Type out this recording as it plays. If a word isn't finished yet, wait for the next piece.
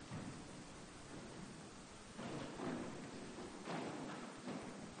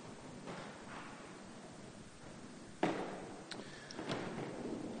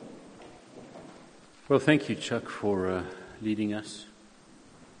Well, thank you, Chuck, for leading us.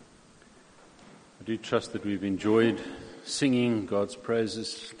 I do trust that we've enjoyed singing God's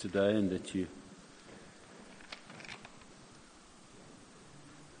praises today and that you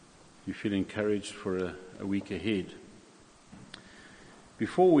feel encouraged for a week ahead.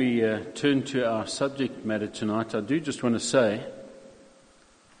 Before we turn to our subject matter tonight, I do just want to say,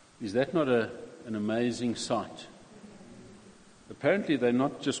 is that not an amazing sight? Apparently they're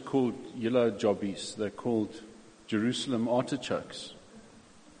not just called yellow jobbies, they're called Jerusalem artichokes.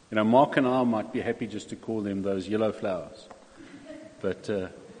 You know, Mark and I might be happy just to call them those yellow flowers. But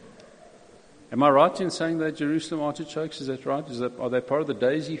am I right in saying they're Jerusalem artichokes? Is that right? Are they part of the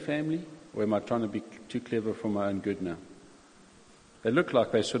daisy family? Or am I trying to be too clever for my own good now? They look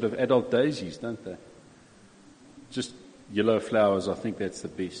like they're sort of adult daisies, don't they? Just yellow flowers, I think that's the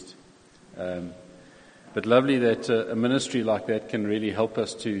best. But lovely that a ministry like that can really help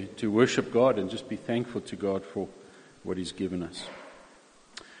us to worship God and just be thankful to God for what He's given us.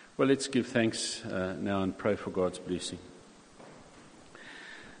 Well, let's give thanks now and pray for God's blessing.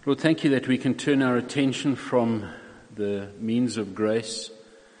 Lord, thank you that we can turn our attention from the means of grace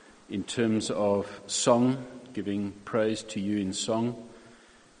in terms of song, giving praise to you in song.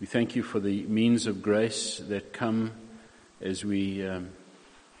 We thank you for the means of grace that come as we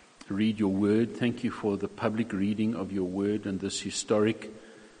read your word. Thank you for the public reading of your word and this historic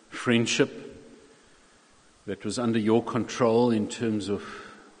friendship that was under your control in terms of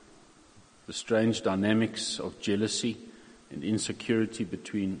the strange dynamics of jealousy and insecurity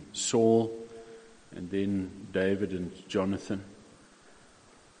between Saul and then David and Jonathan.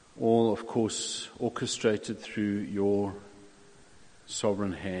 All, of course, orchestrated through your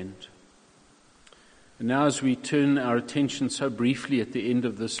sovereign hand. And now as we turn our attention so briefly at the end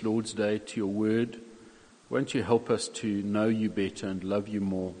of this Lord's Day to your word, won't you help us to know you better and love you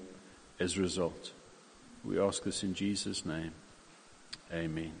more as a result? We ask this in Jesus' name.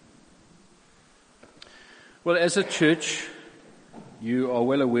 Amen. Well, as a church, you are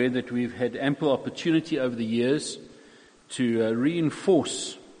well aware that we've had ample opportunity over the years to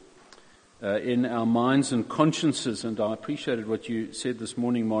reinforce in our minds and consciences, and I appreciated what you said this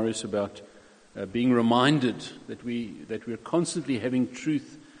morning, Maurice, about being reminded that we're constantly having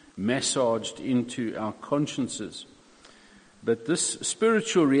truth massaged into our consciences. But this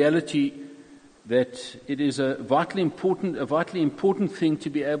spiritual reality, that it is a vitally important thing to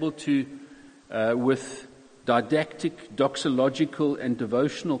be able to, with didactic, doxological, and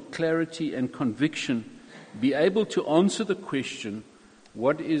devotional clarity and conviction, be able to answer the question,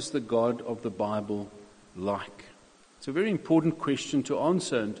 what is the God of the Bible like? It's a very important question to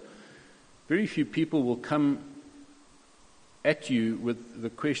answer, and very few people will come at you with the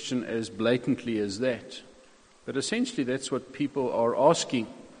question as blatantly as that. But essentially that's what people are asking.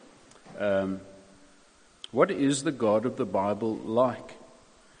 What is the God of the Bible like?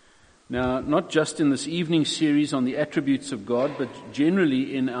 Now, not just in this evening series on the attributes of God, but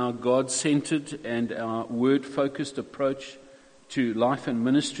generally in our God-centered and our word-focused approach to life and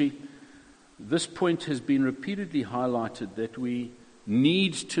ministry, this point has been repeatedly highlighted, that we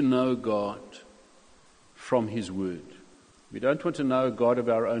need to know God from His Word. We don't want to know a God of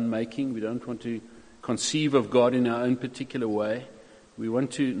our own making. We don't want to conceive of God in our own particular way. We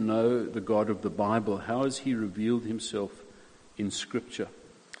want to know the God of the Bible. How has He revealed Himself in Scripture?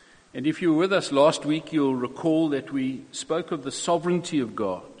 And if you were with us last week, you'll recall that we spoke of the sovereignty of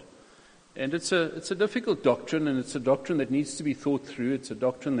God. And it's a difficult doctrine, and it's a doctrine that needs to be thought through. It's a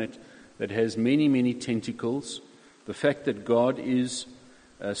doctrine that has many, many tentacles. The fact that God is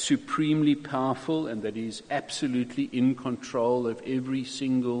supremely powerful and that He's absolutely in control of every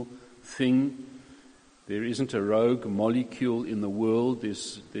single thing. There isn't a rogue molecule in the world.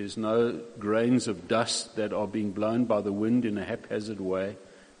 There's no grains of dust that are being blown by the wind in a haphazard way.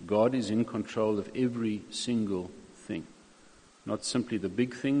 God is in control of every single thing. Not simply the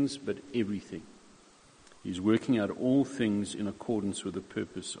big things, but everything. He's working out all things in accordance with the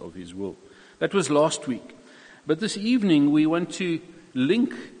purpose of His will. That was last week. But this evening we want to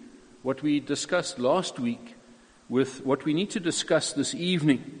link what we discussed last week with what we need to discuss this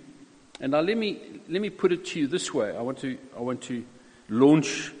evening. And now let me put it to you this way. I want to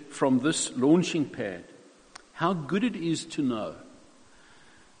launch from this launching pad. How good it is to know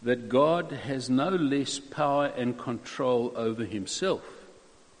that God has no less power and control over Himself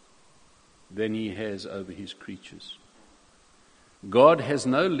than He has over His creatures. God has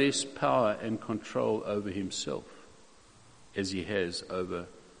no less power and control over Himself as He has over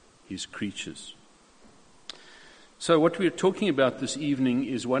His creatures. So what we're talking about this evening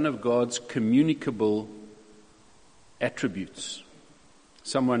is one of God's communicable attributes.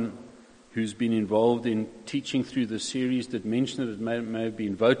 Someone who's been involved in teaching through the series, did mention that it may have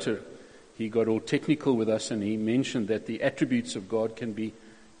been Voter. He got all technical with us, and he mentioned that the attributes of God can be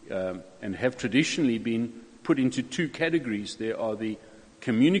and have traditionally been put into two categories. There are the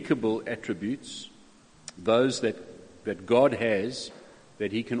communicable attributes, those that God has,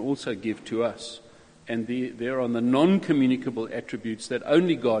 that he can also give to us. And there are the non-communicable attributes that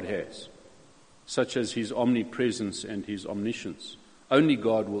only God has, such as his omnipresence and his omniscience. Only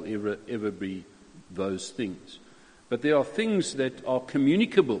God will ever be those things. But there are things that are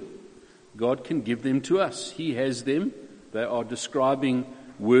communicable. God can give them to us. He has them. They are describing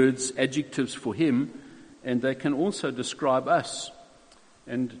words, adjectives for him, and they can also describe us.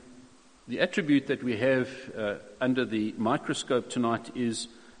 And the attribute that we have under the microscope tonight is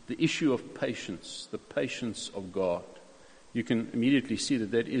the issue of patience, the patience of God. You can immediately see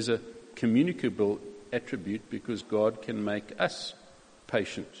that is a communicable attribute because God can make us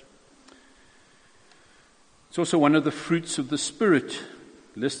patient. It's also one of the fruits of the Spirit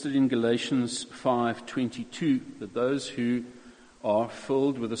listed in Galatians 5:22, that those who are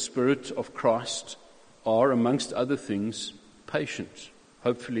filled with the Spirit of Christ are, amongst other things, patient,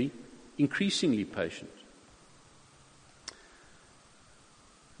 hopefully increasingly patient.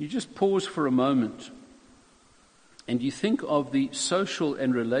 You just pause for a moment and you think of the social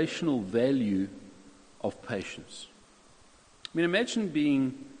and relational value of patience. I mean, imagine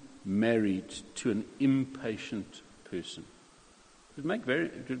being married to an impatient person. It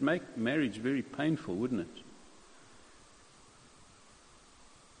would make marriage very painful, wouldn't it?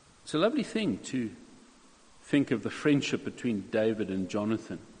 It's a lovely thing to think of the friendship between David and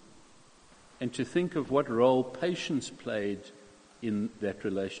Jonathan, and to think of what role patience played in that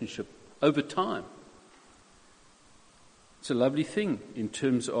relationship over time. It's a lovely thing in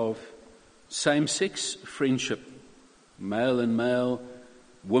terms of same-sex friendship, male and male,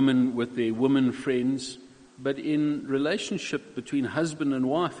 women with their women friends, but in relationship between husband and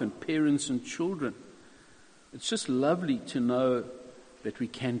wife and parents and children. It's just lovely to know that we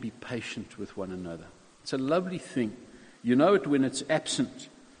can be patient with one another. It's a lovely thing. You know it when it's absent.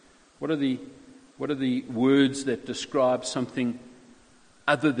 What are the words that describe something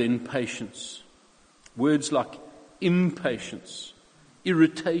other than patience? Words like impatience,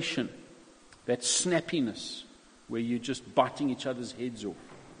 irritation, that snappiness where you're just biting each other's heads off,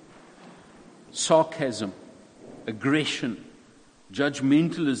 sarcasm, aggression,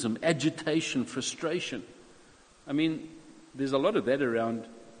 judgmentalism, agitation, frustration. I mean, there's a lot of that around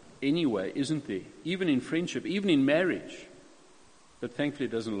anyway, isn't there? Even in friendship, even in marriage. But thankfully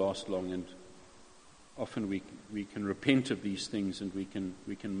it doesn't last long, and often we can repent of these things and we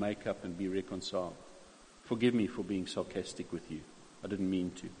can make up and be reconciled. Forgive me for being sarcastic with you. I didn't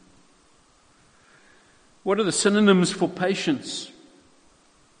mean to. What are the synonyms for patience?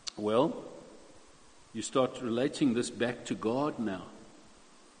 Well, you start relating this back to God now.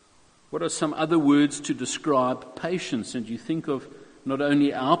 What are some other words to describe patience? And you think of not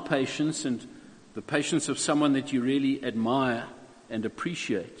only our patience and the patience of someone that you really admire and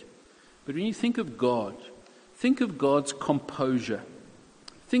appreciate, but when you think of God, think of God's composure.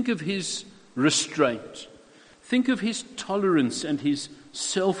 Think of his restraint. Think of his tolerance and his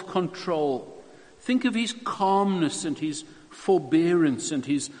self-control. Think of his calmness and his forbearance and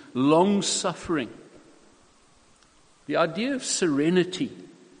his long-suffering. The idea of serenity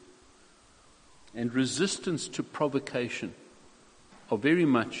and resistance to provocation are very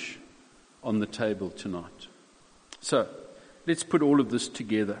much on the table tonight. So, let's put all of this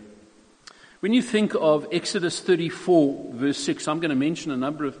together. When you think of Exodus 34, verse 6, I'm going to mention a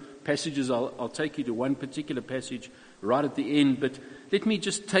number of passages. I'll take you to one particular passage right at the end, but let me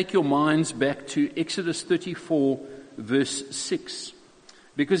just take your minds back to Exodus 34, verse 6.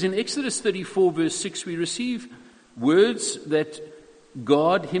 Because in Exodus 34, verse 6, we receive words that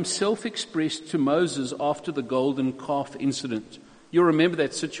God himself expressed to Moses after the golden calf incident. You'll remember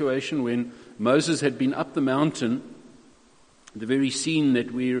that situation when Moses had been up the mountain, the very scene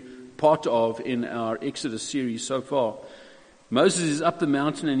that we're part of in our Exodus series so far. Moses is up the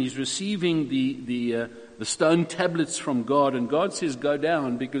mountain and he's receiving the stone tablets from God, and God says, go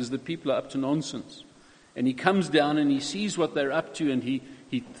down because the people are up to nonsense. And he comes down and he sees what they're up to, and he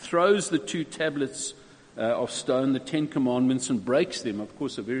throws the 2 tablets of stone, the 10 commandments, and breaks them. Of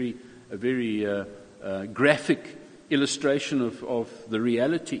course, a very graphic illustration of the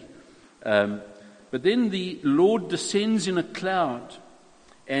reality. But then the Lord descends in a cloud,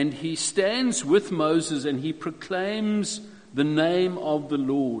 and he stands with Moses and he proclaims the name of the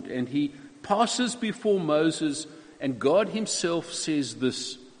Lord, and he passes before Moses, and God himself says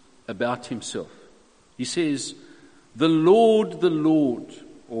this about himself. He says, the Lord,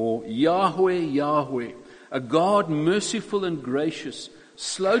 or Yahweh, Yahweh, a God merciful and gracious,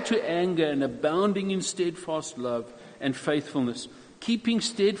 slow to anger and abounding in steadfast love and faithfulness, keeping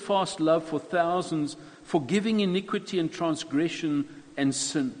steadfast love for thousands, forgiving iniquity and transgression and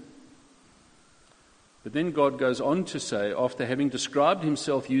sin. But then God goes on to say, after having described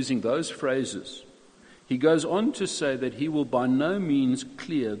himself using those phrases, he goes on to say that he will by no means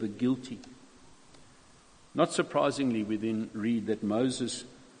clear the guilty. Not surprisingly, we then read that Moses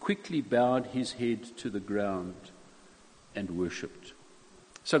quickly bowed his head to the ground and worshipped.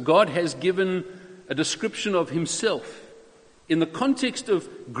 So God has given a description of himself in the context of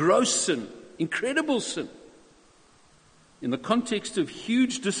gross sin, incredible sin, in the context of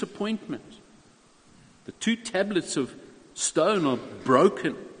huge disappointment. The 2 tablets of stone are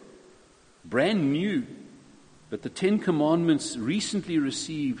broken, brand new, but the 10 commandments recently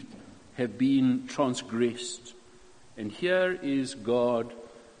received have been transgressed. And here is God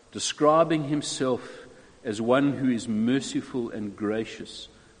describing himself as one who is merciful and gracious,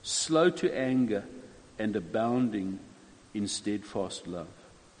 slow to anger and abounding in steadfast love.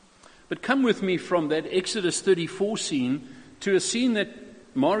 But come with me from that Exodus 34 scene to a scene that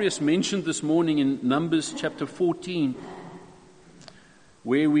Marius mentioned this morning in Numbers chapter 14,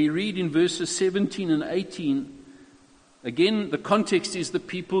 where we read in verses 17 and 18, again, the context is the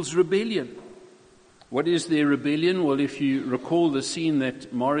people's rebellion. What is their rebellion? Well, if you recall the scene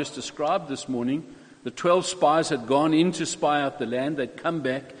that Marius described this morning, the 12 spies had gone in to spy out the land. They'd come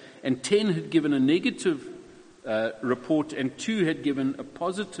back, and 10 had given a negative report, and 2 had given a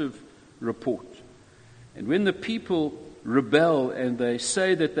positive report. And when the people rebel and they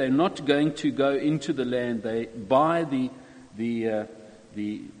say that they're not going to go into the land, they buy the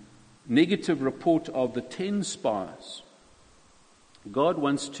negative report of the 10 spies. God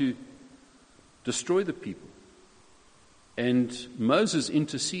wants to destroy the people. And Moses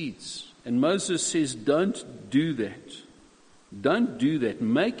intercedes. And Moses says, don't do that. Don't do that.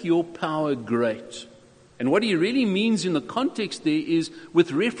 Make your power great. And what he really means in the context there is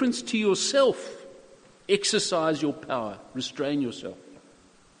with reference to yourself. Exercise your power. Restrain yourself.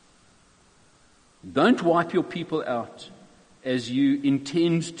 Don't wipe your people out as you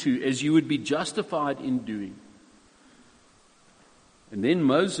intend to, as you would be justified in doing. And then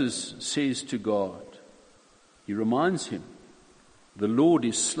Moses says to God, he reminds him, the Lord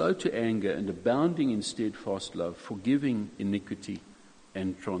is slow to anger and abounding in steadfast love, forgiving iniquity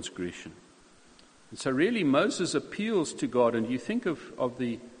and transgression. And so really Moses appeals to God, and you think of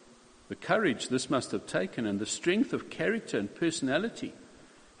the courage this must have taken and the strength of character and personality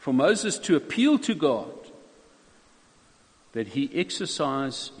for Moses to appeal to God that he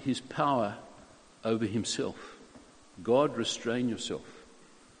exercise his power over himself. God, restrain yourself.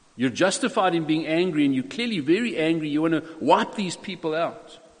 You're justified in being angry, and you're clearly very angry. You want to wipe these people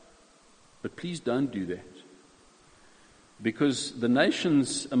out. But please don't do that. Because the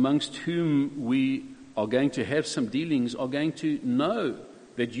nations amongst whom we are going to have some dealings are going to know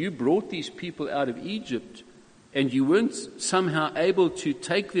that you brought these people out of Egypt and you weren't somehow able to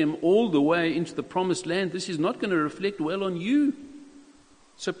take them all the way into the promised land. This is not going to reflect well on you.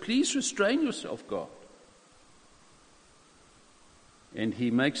 So please restrain yourself, God. And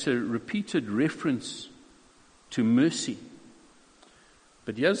he makes a repeated reference to mercy.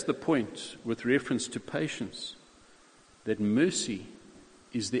 But here's the point with reference to patience, that mercy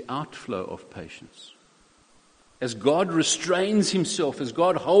is the outflow of patience. As God restrains himself, as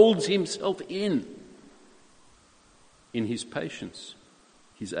God holds himself in his patience,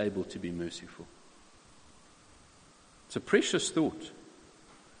 he's able to be merciful. It's a precious thought,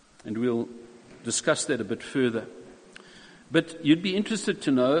 and we'll discuss that a bit further. But you'd be interested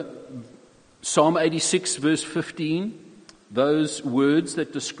to know Psalm 86 verse 15, those words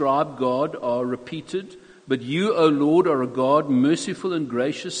that describe God are repeated. But you, O Lord, are a God merciful and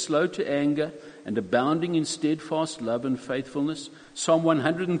gracious, slow to anger, and abounding in steadfast love and faithfulness. Psalm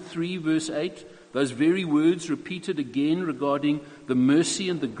 103 verse 8, those very words repeated again regarding the mercy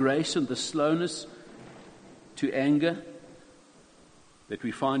and the grace and the slowness to anger that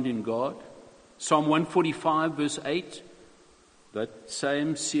we find in God. Psalm 145 verse 8, that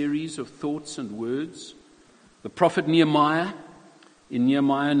same series of thoughts and words. The prophet Nehemiah, in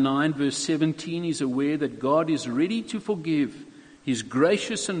Nehemiah 9 verse 17, is aware that God is ready to forgive. He's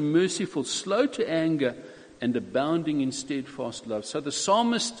gracious and merciful, slow to anger, and abounding in steadfast love. So the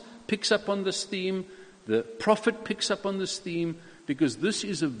psalmist picks up on this theme, the prophet picks up on this theme, because this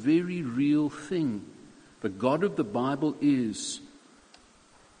is a very real thing. The God of the Bible is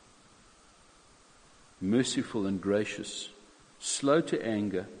merciful and gracious, slow to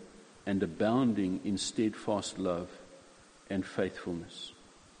anger, and abounding in steadfast love and faithfulness.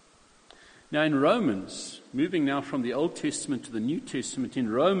 Now in Romans, moving now from the Old Testament to the New Testament, in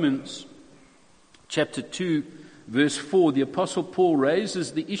Romans chapter 2, verse 4, the Apostle Paul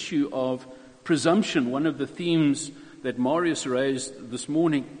raises the issue of presumption, one of the themes that Marius raised this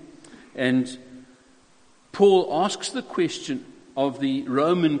morning. And Paul asks the question of the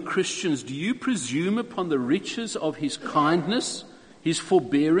Roman Christians, do you presume upon the riches of his kindness, his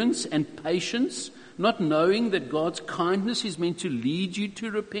forbearance and patience, not knowing that God's kindness is meant to lead you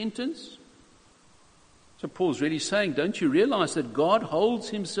to repentance? So Paul's really saying, don't you realize that God holds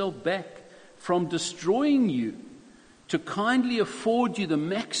himself back from destroying you to kindly afford you the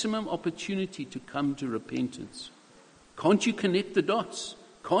maximum opportunity to come to repentance? Can't you connect the dots?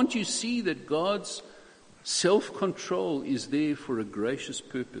 Can't you see that God's self-control is there for a gracious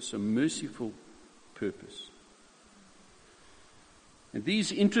purpose, a merciful purpose? And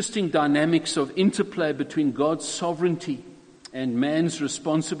these interesting dynamics of interplay between God's sovereignty and man's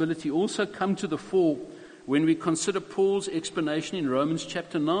responsibility also come to the fore when we consider Paul's explanation in Romans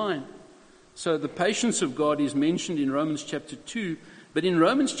chapter 9. So the patience of God is mentioned in Romans chapter 2, but in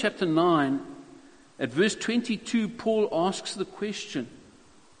Romans chapter 9, at verse 22, Paul asks the question,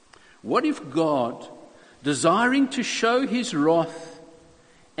 what if God, desiring to show his wrath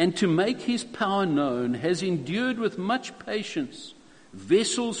and to make his power known, has endured with much patience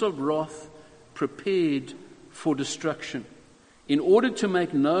vessels of wrath prepared for destruction, in order to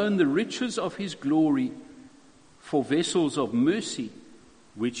make known the riches of his glory for vessels of mercy,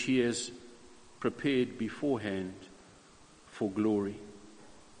 which he has prepared beforehand for glory.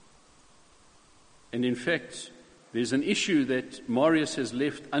 And in fact, there's an issue that Marius has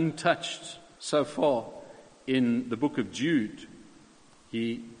left untouched so far in the book of Jude.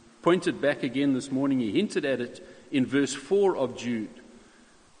 He pointed back again this morning, he hinted at it in verse 4 of Jude.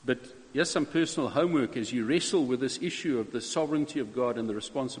 But here's some personal homework as you wrestle with this issue of the sovereignty of God and the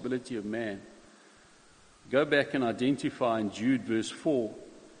responsibility of man. Go back and identify in Jude verse 4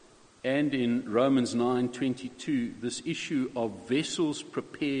 and in Romans 9:22 this issue of vessels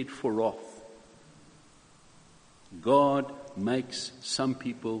prepared for wrath. God makes some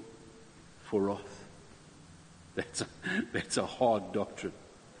people for wrath. That's a hard doctrine,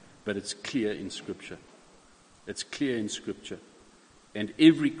 but it's clear in Scripture. It's clear in Scripture. And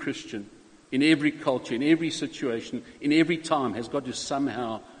every Christian, in every culture, in every situation, in every time, has got to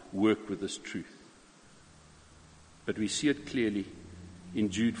somehow work with this truth. But we see it clearly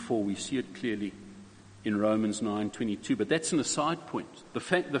in Jude 4. We see it clearly in Romans 9:22. But that's an aside point. The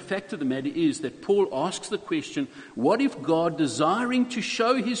fact of the matter is that Paul asks the question, what if God, desiring to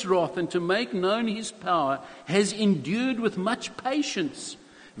show his wrath and to make known his power, has endured with much patience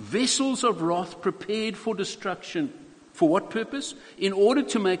vessels of wrath prepared for destruction? For what purpose? In order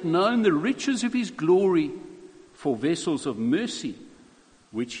to make known the riches of his glory for vessels of mercy,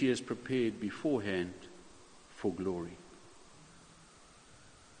 which he has prepared beforehand for glory.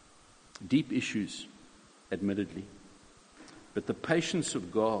 Deep issues, admittedly, but the patience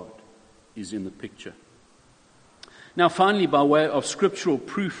of God is in the picture. Now, finally, by way of scriptural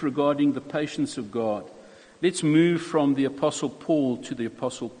proof regarding the patience of God, let's move from the Apostle Paul to the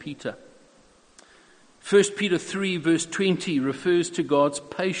Apostle Peter. 1 Peter 3 verse 20 refers to God's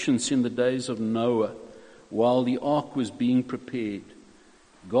patience in the days of Noah while the ark was being prepared.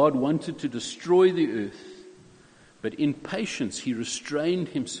 God wanted to destroy the earth, but in patience he restrained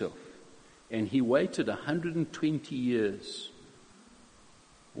himself, and he waited 120 years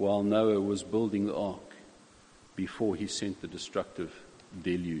while Noah was building the ark before he sent the destructive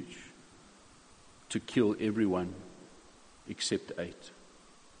deluge to kill everyone except 8.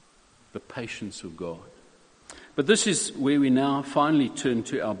 The patience of God. But this is where we now finally turn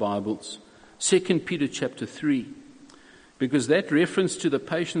to our Bibles. 2 Peter chapter 3. Because that reference to the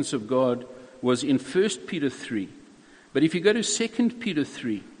patience of God was in 1 Peter 3. But if you go to 2 Peter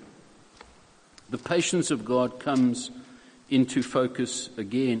 3, the patience of God comes into focus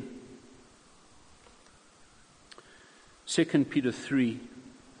again. 2 Peter 3,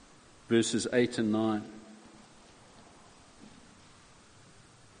 verses 8 and 9.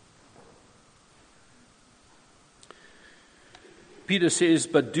 Peter says,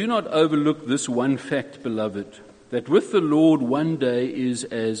 "But do not overlook this one fact, beloved, that with the Lord 1 day is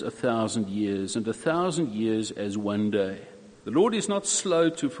as 1,000 years, and 1,000 years as 1 day. The Lord is not slow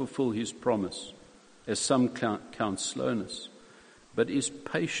to fulfill his promise, as some count slowness, but is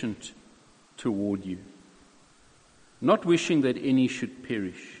patient toward you, not wishing that any should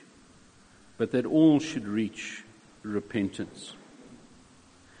perish, but that all should reach repentance.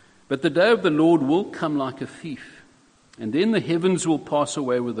 But the day of the Lord will come like a thief, and then the heavens will pass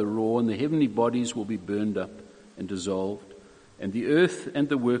away with a roar, and the heavenly bodies will be burned up and dissolved, and the earth and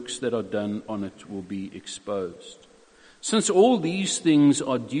the works that are done on it will be exposed. Since all these things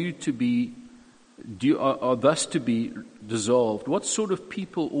are thus to be dissolved, what sort of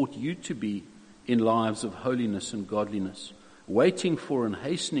people ought you to be in lives of holiness and godliness, waiting for and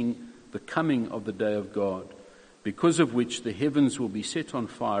hastening the coming of the day of God, because of which the heavens will be set on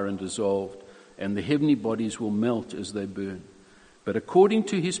fire and dissolved, and the heavenly bodies will melt as they burn. But according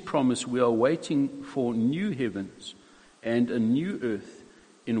to his promise, we are waiting for new heavens and a new earth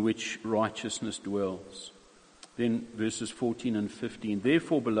in which righteousness dwells. Then verses 14 and 15,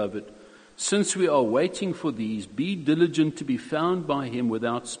 therefore, beloved, since we are waiting for these, be diligent to be found by him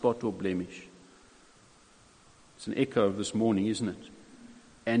without spot or blemish. It's an echo of this morning, isn't it?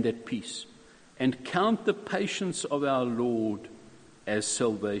 And at peace. And count the patience of our Lord as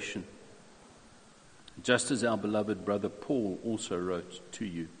salvation, just as our beloved brother Paul also wrote to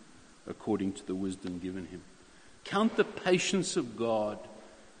you, according to the wisdom given him. Count the patience of God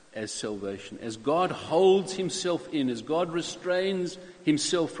as salvation, as God holds himself in, as God restrains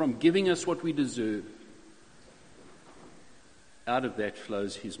himself from giving us what we deserve. Out of that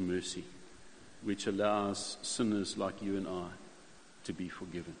flows his mercy, which allows sinners like you and I to be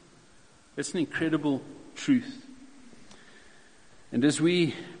forgiven. It's an incredible truth. And as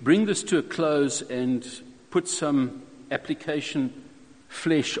we bring this to a close and put some application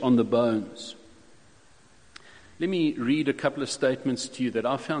flesh on the bones, let me read a couple of statements to you that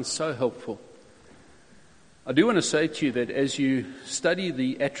I found so helpful. I do want to say to you that as you study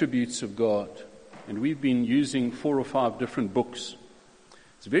the attributes of God, and we've been using 4 or 5 different books,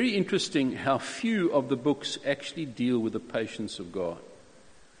 it's very interesting how few of the books actually deal with the patience of God.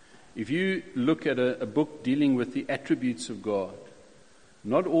 If you look at a book dealing with the attributes of God,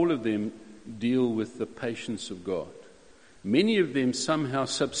 not all of them deal with the patience of God. Many of them somehow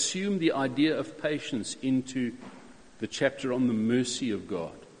subsume the idea of patience into the chapter on the mercy of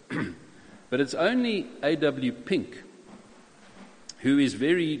God. But it's only A.W. Pink, who is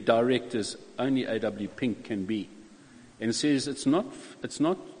very direct as only A.W. Pink can be, and says it's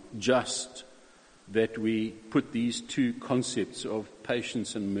not just that we put these two concepts of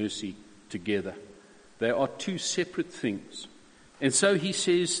patience and mercy together. They are two separate things. And so he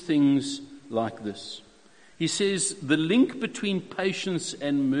says things like this. He says the link between patience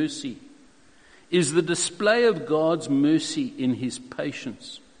and mercy is the display of God's mercy in his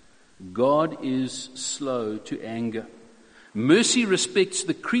patience. God is slow to anger. Mercy respects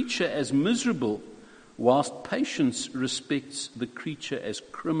the creature as miserable, whilst patience respects the creature as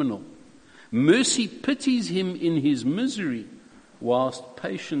criminal. Mercy pities him in his misery, whilst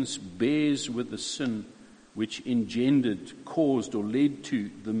patience bears with the sin which engendered, caused, or led to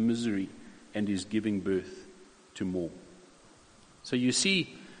the misery and is giving birth to more. So you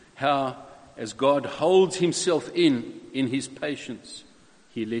see how, as God holds himself in his patience,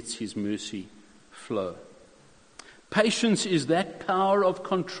 he lets his mercy flow. Patience is that power of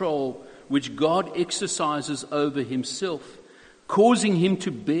control which God exercises over himself, causing him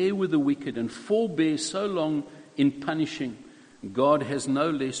to bear with the wicked and forbear so long in punishing. God has no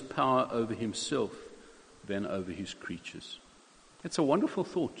less power over himself than over his creatures. It's a wonderful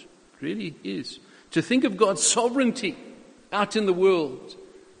thought. It really is. To think of God's sovereignty out in the world,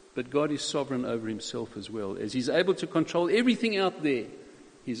 but God is sovereign over himself as well. As he's able to control everything out there,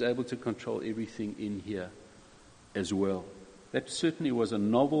 he's able to control everything in here as well. That certainly was a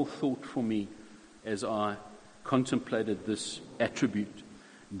novel thought for me as I contemplated this attribute.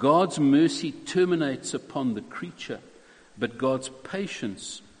 God's mercy terminates upon the creature, but God's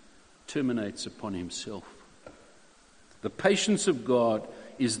patience terminates upon himself. The patience of God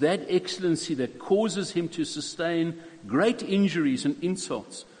is that excellency that causes him to sustain great injuries and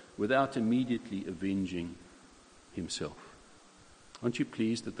insults without immediately avenging himself. Aren't you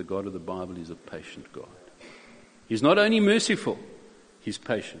pleased that the God of the Bible is a patient God? He's not only merciful, he's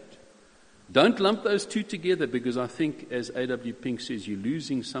patient. Don't lump those two together, because I think, as A.W. Pink says, you're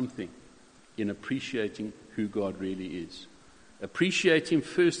losing something in appreciating who God really is. Appreciate him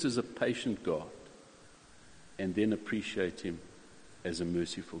first as a patient God, and then appreciate him as a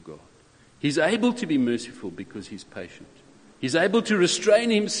merciful God. He's able to be merciful because he's patient. He's able to restrain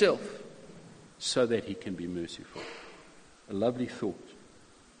himself so that he can be merciful. A lovely thought.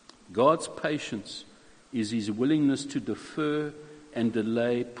 God's patience is his willingness to defer and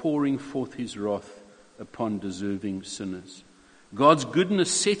delay pouring forth his wrath upon deserving sinners. God's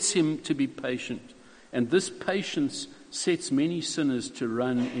goodness sets him to be patient, and this patience sets many sinners to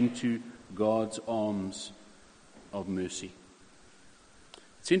run into God's arms of mercy.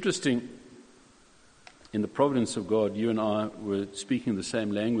 It's interesting, in the providence of God, you and I were speaking the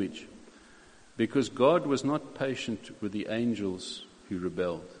same language. because God was not patient with the angels who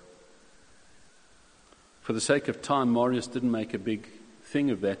rebelled. For the sake of time, Marius didn't make a big thing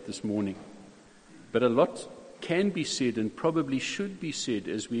of that this morning. But a lot can be said and probably should be said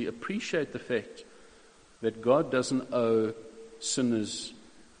as we appreciate the fact that God doesn't owe sinners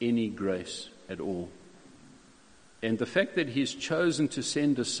any grace at all. And the fact that He's chosen to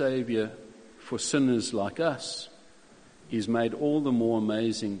send a Savior for sinners like us is made all the more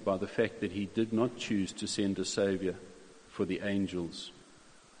amazing by the fact that He did not choose to send a Savior for the angels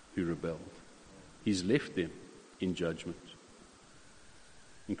who rebelled. He's left them in judgment.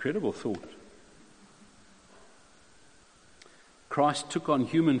 Incredible thought. Christ took on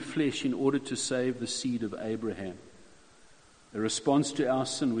human flesh in order to save the seed of Abraham, a response to our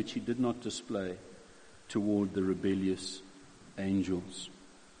sin which He did not display toward the rebellious angels.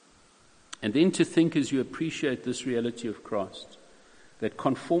 And then to think, as you appreciate this reality of Christ, that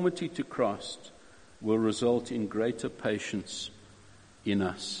conformity to Christ will result in greater patience in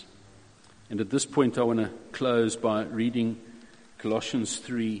us. And at this point I want to close by reading Colossians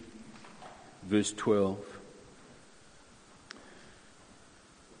 3, verse 12.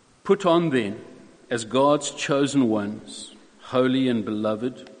 Put on then, as God's chosen ones, holy and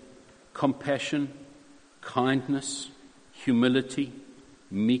beloved, compassion, kindness, humility,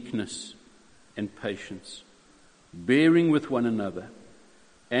 meekness, and patience, bearing with one another,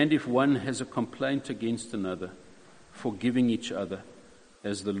 and if one has a complaint against another, forgiving each other,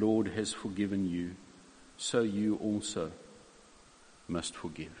 as the Lord has forgiven you, so you also must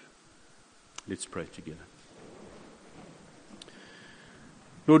forgive. Let's pray together.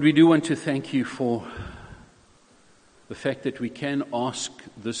 Lord, we do want to thank You for the fact that we can ask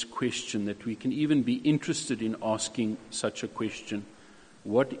this question, that we can even be interested in asking such a question.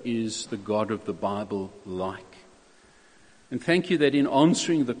 What is the God of the Bible like? And thank You that in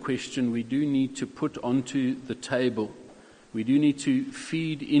answering the question, we do need to put onto the table, we do need to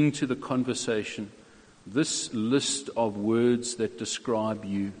feed into the conversation this list of words that describe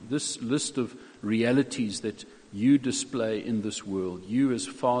You, this list of realities that You display in this world, You as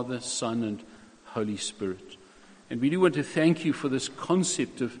Father, Son, and Holy Spirit. And we do want to thank You for this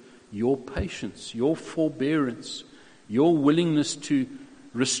concept of Your patience, Your forbearance, Your willingness to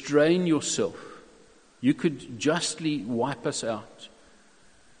restrain Yourself. You could justly wipe us out,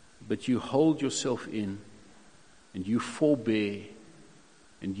 but You hold Yourself in, and You forbear,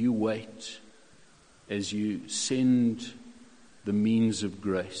 and You wait as You send the means of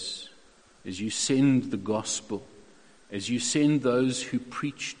grace, as You send the gospel, as You send those who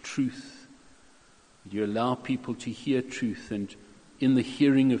preach truth. You allow people to hear truth, and in the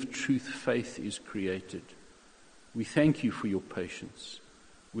hearing of truth, faith is created. We thank You for Your patience,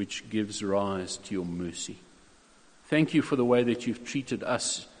 which gives rise to Your mercy. Thank You for the way that You've treated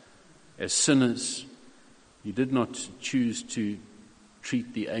us as sinners. You did not choose to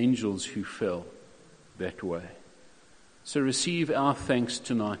treat the angels who fell that way. So receive our thanks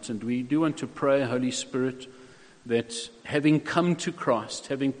tonight, and we do want to pray, Holy Spirit, that having come to Christ,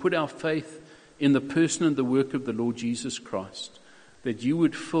 having put our faith in the person and the work of the Lord Jesus Christ, that You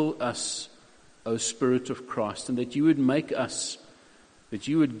would fill us, O Spirit of Christ, and that You would make us, that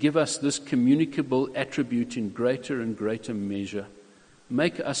You would give us this communicable attribute in greater and greater measure.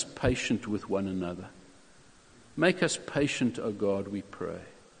 Make us patient with one another. Make us patient, O God, we pray.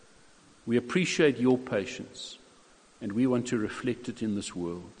 We appreciate Your patience, and we want to reflect it in this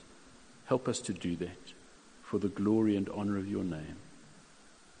world. Help us to do that for the glory and honor of Your name.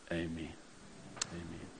 Amen. Amen.